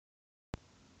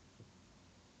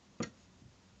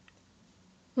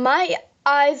My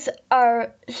eyes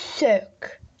are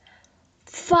shook.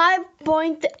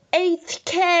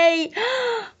 5.8K.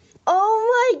 Oh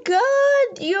my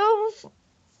god, you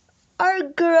are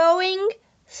growing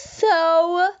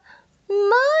so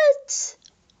much.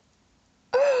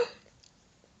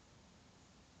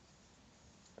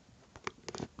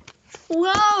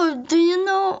 Wow, do you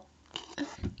know?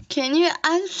 Can you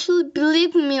actually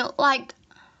believe me? Like,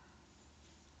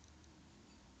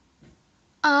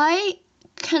 I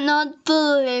cannot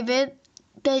believe it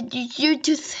that you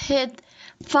just hit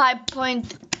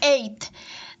 5.8.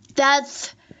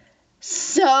 That's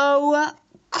so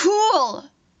cool.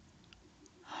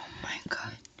 Oh my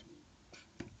god.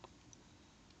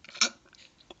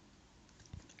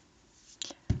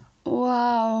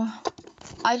 Wow.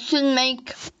 I should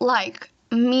make like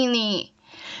mini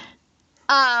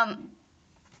I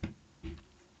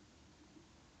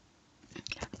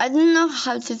don't know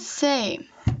how to say.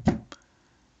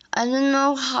 I don't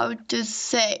know how to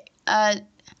say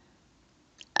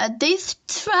this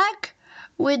track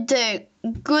with the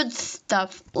good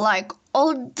stuff, like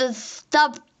all the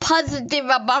stuff positive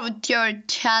about your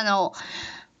channel.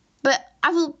 But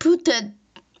I will put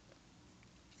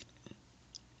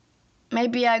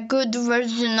maybe a good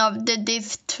version of the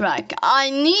diss track.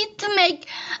 I need to make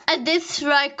a diss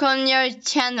track on your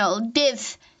channel.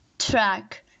 This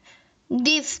track.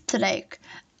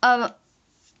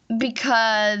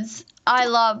 Because I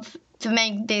love to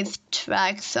make these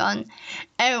tracks on.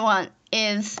 Everyone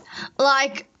is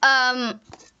like I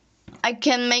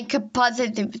can make a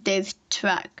positive diss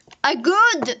track, a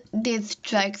good diss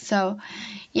track. So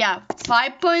yeah,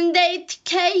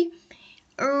 5.8K,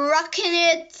 rocking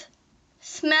it,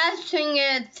 smashing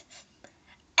it,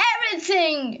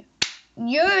 everything.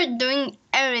 You're doing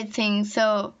everything.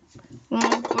 So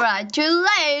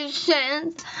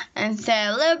congratulations and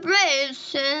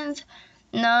celebrations.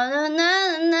 Na na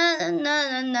na na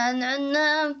na na na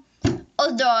na.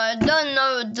 Although I don't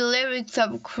know the lyrics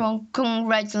of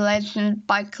Congratulations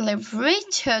by Cliff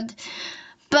Richard,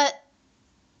 but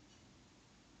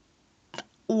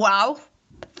wow,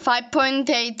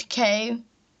 5.8K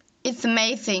is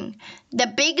amazing. The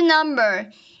big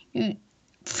number,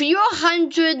 few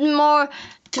hundred more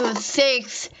to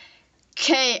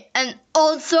 6K, and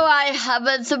also I have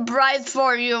a surprise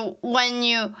for you when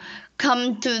you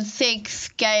come to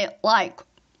 6K. Like,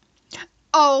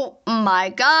 oh my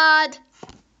god,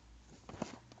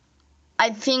 I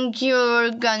think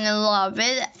you're gonna love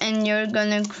it and you're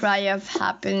gonna cry of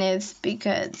happiness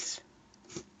because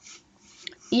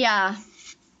yeah,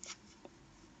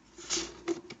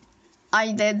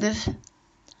 I did this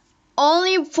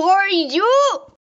only for you.